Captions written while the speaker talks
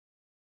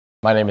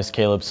My name is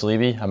Caleb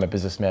Salibi. I'm a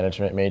business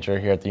management major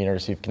here at the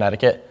University of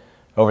Connecticut.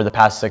 Over the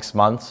past 6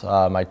 months,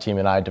 my team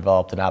and I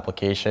developed an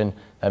application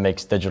that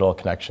makes digital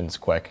connections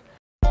quick.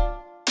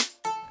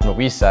 And what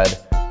we said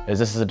is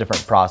this is a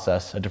different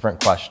process, a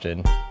different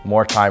question,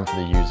 more time for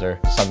the user,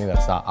 something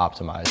that's not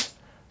optimized.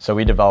 So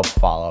we developed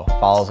Follow.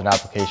 Follow is an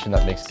application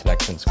that makes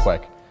connections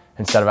quick.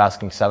 Instead of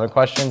asking 7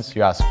 questions,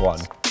 you ask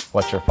 1.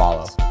 What's your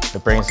follow?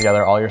 It brings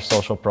together all your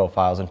social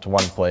profiles into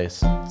one place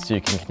so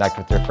you can connect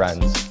with your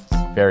friends.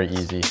 Very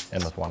easy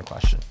and with 1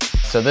 question.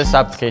 So this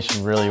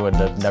application really would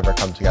have never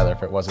come together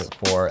if it wasn't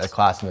for a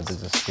class in the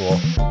business school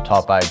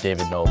taught by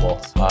David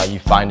Noble. You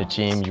find a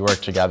team, you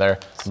work together,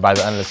 and by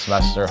the end of the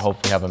semester,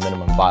 hopefully have a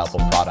minimum viable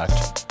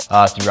product.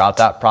 Throughout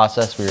that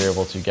process, we were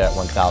able to get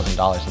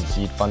 $1,000 in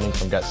seed funding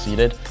from Get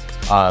Seeded,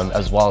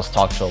 as well as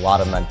talk to a lot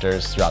of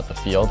mentors throughout the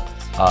field,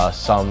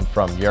 some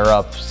from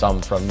Europe,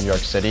 some from New York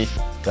City,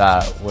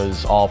 that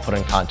was all put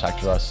in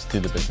contact with us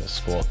through the business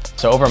school.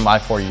 So over my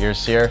 4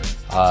 years here,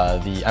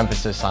 the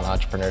emphasis on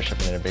entrepreneurship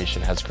and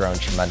innovation has grown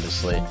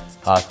tremendously.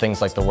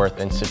 Things like the Worth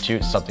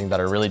Institute, something that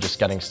are really just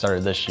getting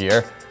started this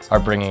year, are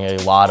bringing a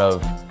lot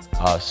of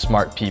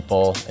smart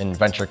people in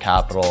venture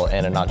capital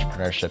and in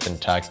entrepreneurship and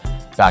tech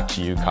back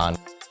to UConn.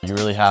 You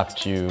really have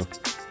to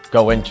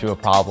go into a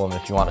problem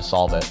if you want to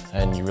solve it,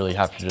 and you really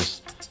have to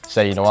just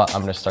say, you know what,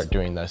 I'm going to start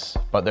doing this.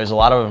 But there's a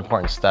lot of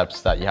important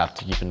steps that you have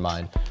to keep in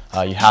mind.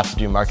 You have to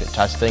do market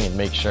testing and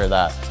make sure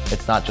that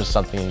it's not just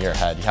something in your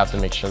head. You have to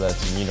make sure that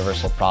it's a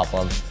universal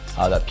problem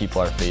that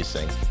people are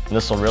facing. And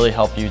this will really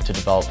help you to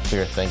develop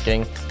clear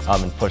thinking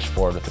and push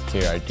forward with a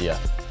clear idea.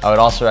 I would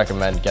also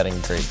recommend getting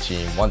a great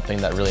team. One thing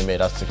that really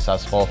made us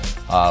successful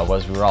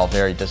was we were all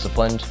very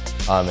disciplined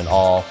and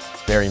all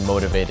very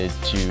motivated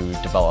to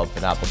develop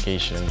an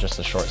application in just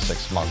a short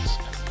 6 months.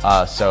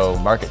 So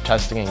market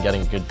testing and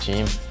getting a good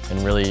team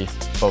and really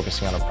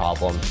focusing on a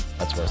problem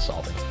that's worth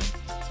solving.